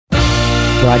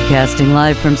Broadcasting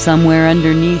live from somewhere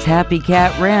underneath Happy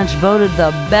Cat Ranch, voted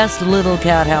the best little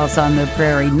cat house on the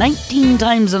prairie 19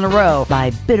 times in a row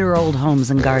by Bitter Old Homes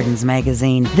and Gardens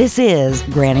magazine. This is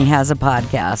Granny Has a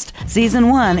Podcast, Season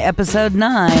 1, Episode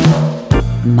 9,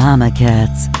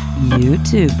 MamaCat's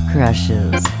YouTube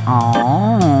crushes.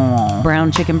 Oh,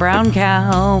 brown chicken, brown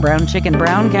cow, brown chicken,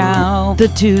 brown cow. The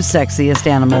two sexiest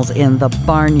animals in the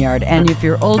barnyard. And if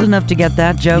you're old enough to get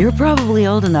that joke, you're probably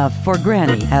old enough for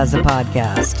Granny Has a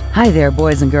Podcast. Hi there,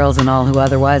 boys and girls and all who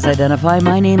otherwise identify.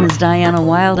 My name is Diana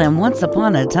Wild, and once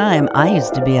upon a time, I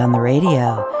used to be on the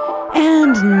radio.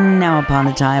 And now upon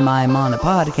a time, I'm on a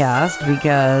podcast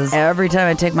because every time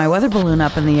I take my weather balloon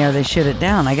up in the air, they shoot it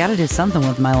down. I gotta do something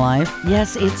with my life.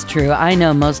 Yes, it's true. I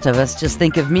know most of us just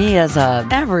think of me as a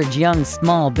average young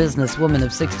small business woman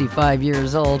of 65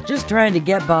 years old, just trying to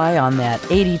get by on that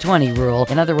 80-20 rule.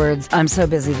 In other words, I'm so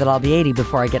busy that I'll be 80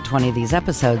 before I get 20 of these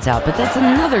episodes out, but that's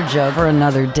another joke for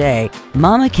another day.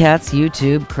 MamaCat's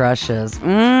YouTube crushes.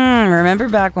 Remember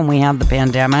back when we had the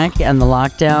pandemic and the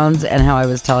lockdowns and how I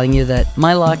was telling you that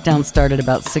my lockdown started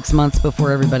about 6 months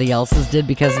before everybody else's did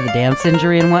because of the dance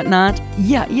injury and whatnot?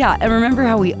 Yeah. And remember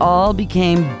how we all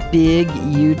became big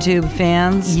YouTube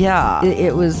fans? Yeah.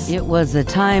 It was a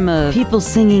time of people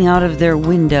singing out of their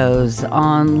windows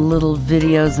on little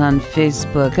videos on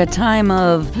Facebook, a time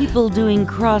of people doing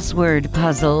crossword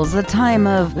puzzles, a time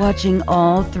of watching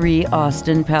all 3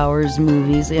 Austin Powers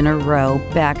movies in a row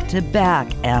back to back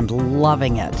and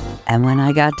loving it. And when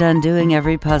I got done doing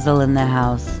every puzzle in the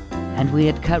house, and we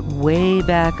had cut way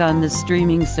back on the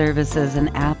streaming services and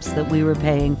apps that we were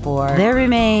paying for, there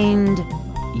remained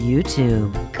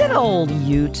YouTube. Good old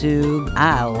YouTube.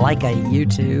 I like a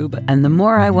YouTube. And the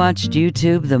more I watched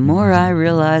YouTube, the more I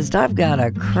realized I've got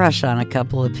a crush on a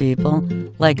couple of people.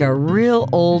 Like a real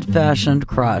old-fashioned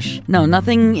crush. No,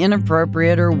 nothing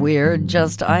inappropriate or weird,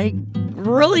 just I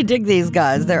really dig these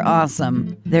guys. They're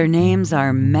awesome. Their names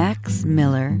are Max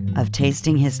Miller of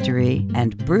Tasting History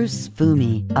and Bruce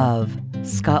Fumi of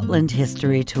Scotland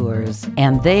History Tours.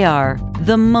 And they are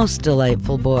the most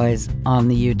delightful boys on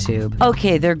the YouTube.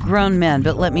 Okay, they're grown men,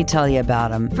 but let me tell you about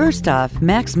them. First off,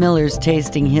 Max Miller's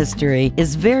Tasting History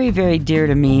is very, very dear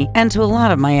to me and to a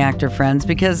lot of my actor friends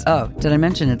because, did I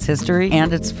mention it's history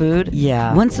and it's food?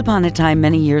 Yeah. Once upon a time,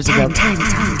 many years ago,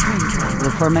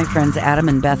 before my friends Adam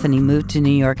and Bethany moved to New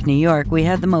York, we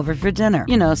had them over for dinner.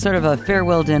 You know, sort of a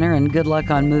farewell dinner and good luck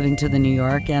on moving to the New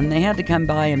York, and they had to come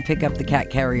by and pick up the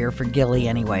cat carrier for Gilly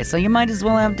anyway, so you might as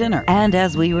well have dinner. And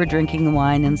as we were drinking the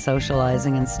wine and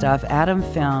socializing and stuff, Adam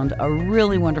found a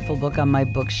really wonderful book on my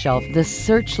bookshelf, The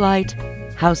Searchlight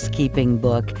Housekeeping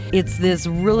book. It's this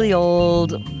really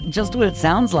old, just what it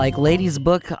sounds like, ladies'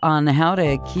 book on how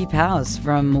to keep house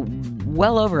from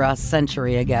well over a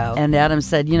century ago. And Adam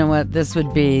said, you know what, this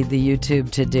would be the YouTube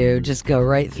to do. Just go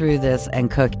right through this and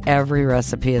cook every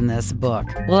recipe in this book.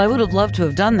 Well, I would have loved to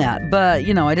have done that, but,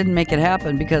 I didn't make it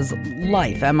happen because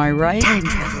life, am I right? Time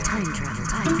travel.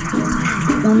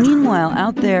 Well, meanwhile,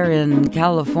 out there in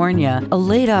California, a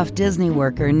laid-off Disney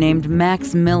worker named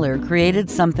Max Miller created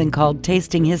something called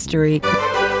Tasting History,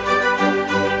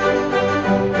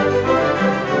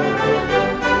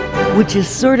 which is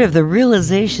sort of the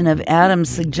realization of Adam's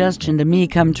suggestion to me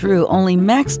come true, only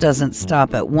Max doesn't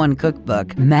stop at one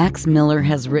cookbook. Max Miller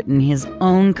has written his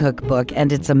own cookbook,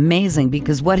 and it's amazing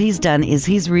because what he's done is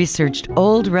he's researched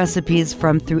old recipes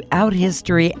from throughout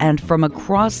history and from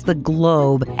across the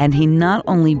globe, and he not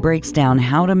only breaks down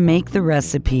how to make the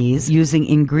recipes using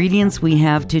ingredients we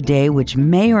have today, which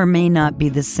may or may not be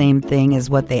the same thing as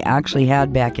what they actually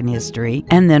had back in history,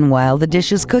 and then while the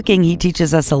dish is cooking, he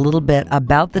teaches us a little bit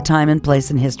about the time and place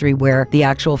in history where the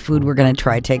actual food we're going to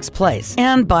try takes place.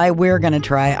 And by we're going to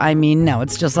try, I mean, no,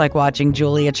 it's just like watching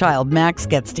Julie, a child. Max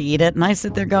gets to eat it, and I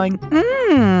sit there going,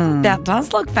 that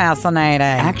does look fascinating.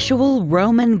 Actual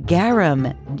Roman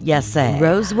garum, yes say.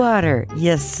 Rose water,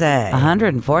 yes say.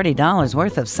 $140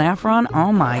 worth of saffron?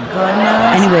 Oh my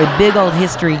goodness. Anyway, big old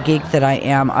history geek that I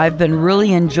am, I've been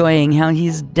really enjoying how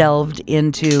he's delved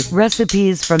into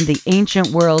recipes from the ancient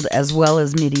world as well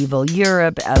as medieval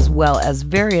Europe, as well as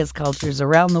various cultures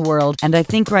around the world. And I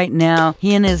think right now,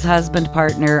 he and his husband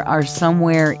partner are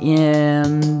somewhere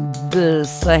in the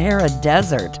Sahara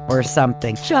Desert or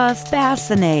something. Just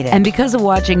fascinating. And because of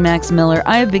watching Max Miller,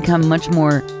 I have become much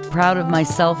more proud of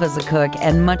myself as a cook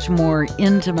and much more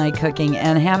into my cooking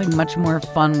and having much more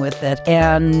fun with it.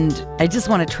 And I just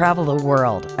want to travel the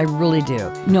world. I really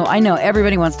do. No, I know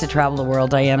everybody wants to travel the world,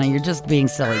 Diana. You're just being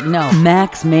silly. No,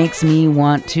 Max makes me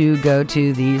want to go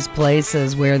to these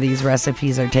places where these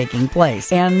recipes are taking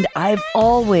place. And I've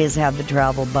always had the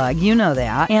travel bug. You know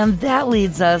that. And that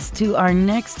leads us to our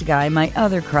next guy, my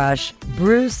other crush,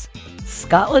 Bruce,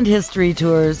 Scotland History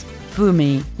Tours,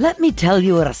 Fumi. Let me tell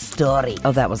you a story.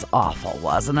 Oh, that was awful,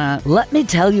 wasn't it? Let me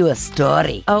tell you a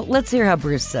story. Oh, let's hear how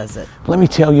Bruce says it. Let me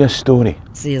tell you a story.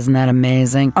 See, isn't that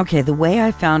amazing? Okay, the way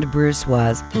I found Bruce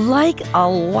was, like a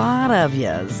lot of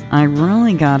yous, I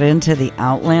really got into the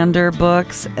Outlander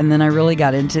books, and then I really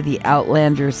got into the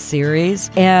Outlander series.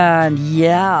 And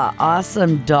yeah,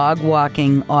 awesome dog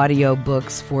walking audio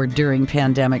books for during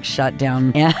pandemic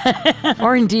shutdown,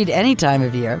 or indeed any time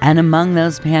of year. And among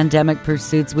those pandemic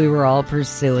pursuits we were all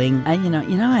pursuing,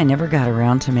 I never got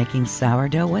around to making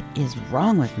sourdough. What is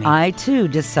wrong with me? I too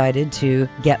decided to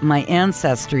get my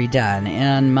ancestry done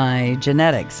and my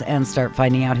genetics and start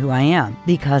finding out who I am,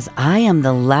 because I am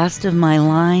the last of my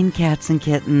line, cats and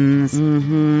kittens.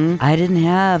 I didn't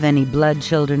have any blood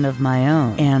children of my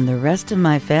own, and the rest of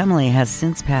my family has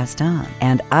since passed on.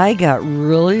 And I got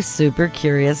really super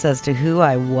curious as to who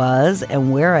I was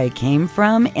and where I came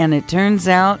from, and it turns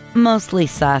out mostly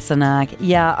Sassenach.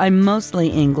 Yeah, I'm mostly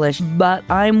English, but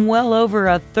I'm well over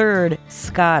a third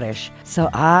Scottish. So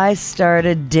I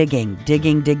started digging.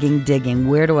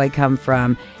 Where do I come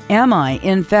from? Am I,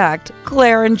 in fact,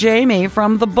 Claire and Jamie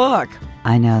from the book?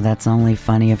 I know that's only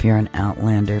funny if you're an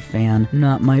Outlander fan.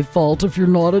 Not my fault if you're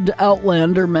not an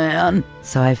Outlander man.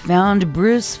 So I found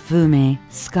Bruce Fumi,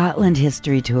 Scotland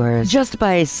History Tours, just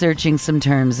by searching some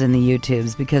terms in the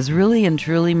YouTubes, because really and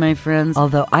truly, my friends,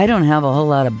 although I don't have a whole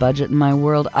lot of budget in my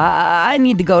world, I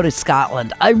need to go to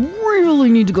Scotland. I really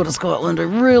need to go to Scotland. I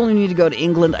really need to go to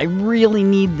England. I really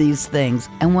need these things.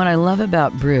 And what I love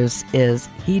about Bruce is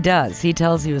he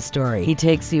tells you a story. He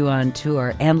takes you on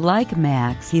tour. And like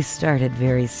Max, he started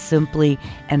very simply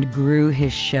and grew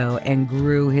his show and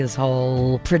grew his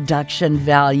whole production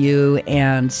value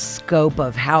and scope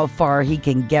of how far he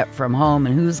can get from home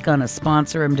and who's going to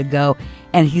sponsor him to go.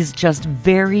 And he's just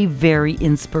very, very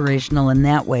inspirational in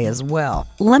that way as well.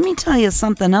 Let me tell you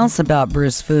something else about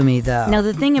Bruce Fumi, though. Now,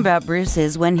 the thing about Bruce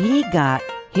is when he got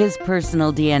his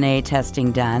personal DNA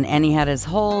testing done, and he had his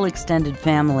whole extended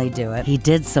family do it, he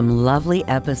did some lovely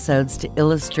episodes to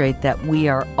illustrate that we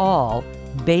are all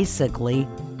basically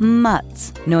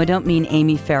mutts. No, I don't mean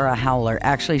Amy Farrah Howler.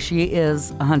 Actually, she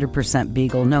is 100%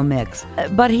 Beagle, no mix.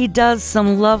 But he does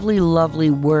some lovely, lovely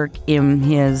work in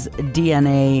his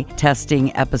DNA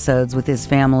testing episodes with his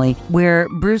family, where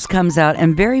Bruce comes out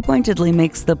and very pointedly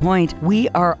makes the point, we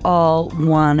are all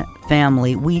one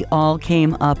family. We all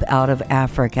came up out of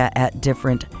Africa at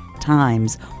different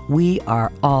times. We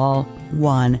are all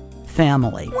one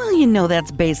family. Well,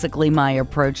 that's basically my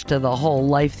approach to the whole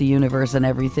life, the universe, and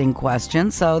everything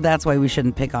question, so that's why we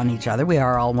shouldn't pick on each other. We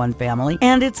are all one family.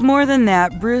 And it's more than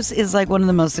that. Bruce is like one of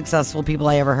the most successful people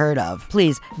I ever heard of.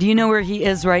 Please, do you know where he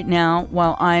is right now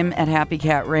while I'm at Happy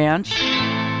Cat Ranch?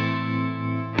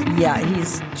 Yeah,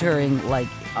 he's touring like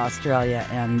Australia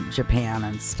and Japan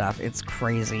and stuff. It's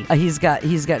crazy. He's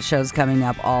got shows coming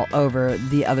up all over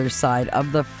the other side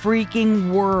of the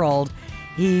freaking world.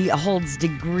 He holds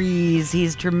degrees,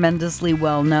 he's tremendously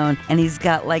well known, and he's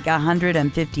got like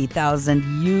 150,000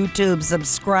 YouTube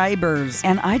subscribers.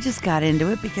 And I just got into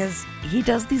it because he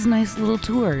does these nice little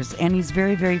tours, and he's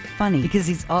very, very funny because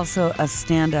he's also a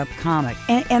stand-up comic.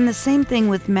 And the same thing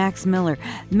with Max Miller.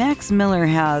 Max Miller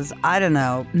has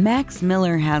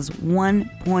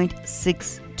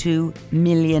 1.62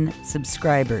 million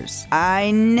subscribers.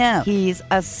 I know. He's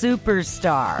a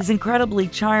superstar. He's incredibly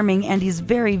charming, and he's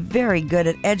very, very good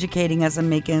at educating us and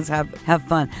making us have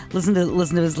fun. Listen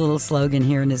to his little slogan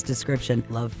here in his description.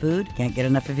 Love food? Can't get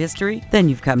enough of history? Then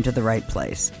you've come to the right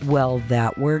place. Well,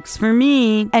 that works for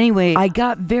me. Anyway, I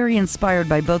got very inspired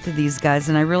by both of these guys,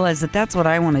 and I realized that that's what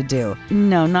I want to do.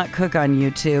 No, not cook on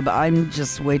YouTube. I'm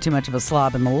just way too much of a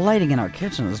slob, and the lighting in our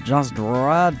kitchen is just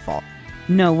dreadful.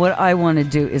 No, what I want to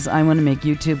do is I want to make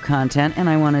YouTube content, and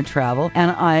I want to travel, and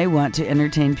I want to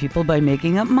entertain people by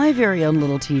making up my very own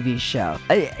little TV show.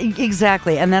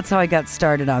 Exactly, and that's how I got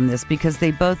started on this, because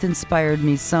they both inspired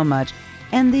me so much,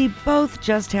 and they both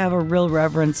just have a real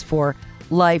reverence for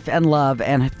life and love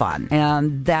and fun.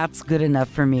 And that's good enough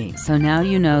for me. So now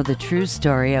you know the true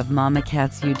story of Mama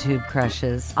Cat's YouTube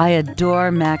crushes. I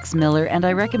adore Max Miller, and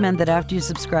I recommend that after you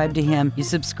subscribe to him, you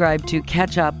subscribe to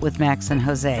Catch Up with Max and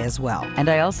Jose as well. And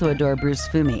I also adore Bruce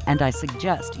Fumi, and I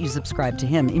suggest you subscribe to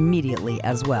him immediately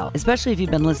as well, especially if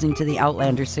you've been listening to the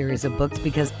Outlander series of books,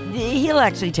 because he'll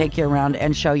actually take you around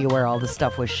and show you where all the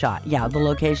stuff was shot. Yeah, the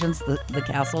locations, the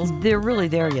castles, they're really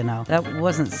there, you know. That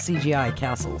wasn't CGI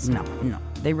castles. No.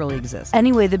 They really exist.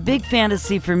 Anyway, the big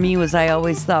fantasy for me was I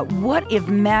always thought, what if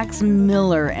Max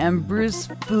Miller and Bruce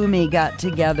Fumi got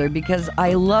together? Because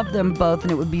I love them both, and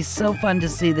it would be so fun to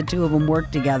see the two of them work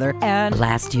together. And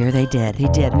last year they did.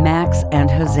 Max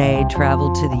and Jose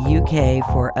traveled to the UK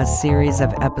for a series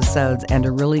of episodes and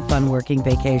a really fun working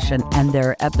vacation. And there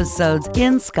are episodes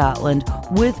in Scotland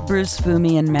with Bruce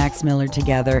Fumi and Max Miller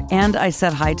together. And I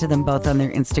said hi to them both on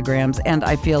their Instagrams, and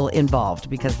I feel involved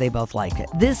because they both like it.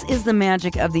 This is the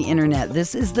magic of the internet.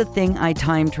 This is the thing I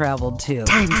time traveled to.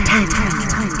 Time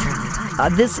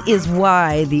travel. This is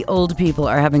why the old people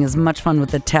are having as much fun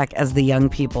with the tech as the young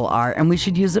people are, and we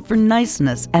should use it for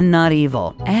niceness and not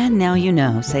evil. And now you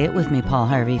know, say it with me, Paul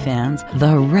Harvey fans,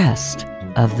 the rest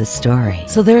of the story.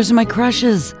 So there's my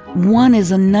crushes. One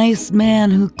is a nice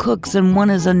man who cooks, and one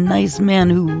is a nice man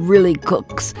who really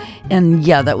cooks. And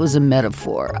yeah, that was a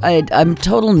metaphor. I'm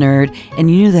total nerd, and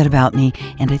you knew that about me,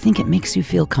 and I think it makes you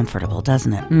feel comfortable,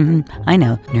 doesn't it? I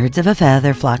know. Nerds of a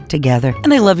feather flock together.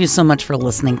 And I love you so much for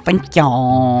listening. Thank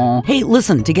y'all. Hey,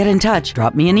 listen, to get in touch,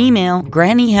 drop me an email.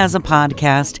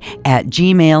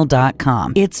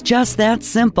 grannyhasapodcast@gmail.com. It's just that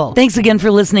simple. Thanks again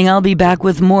for listening. I'll be back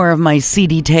with more of my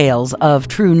seedy tales of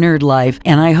true nerd life,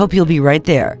 and I hope you'll be right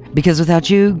there. Because without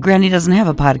you, Granny doesn't have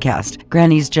a podcast.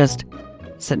 Granny's just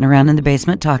sitting around in the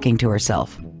basement talking to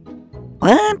herself.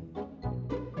 What?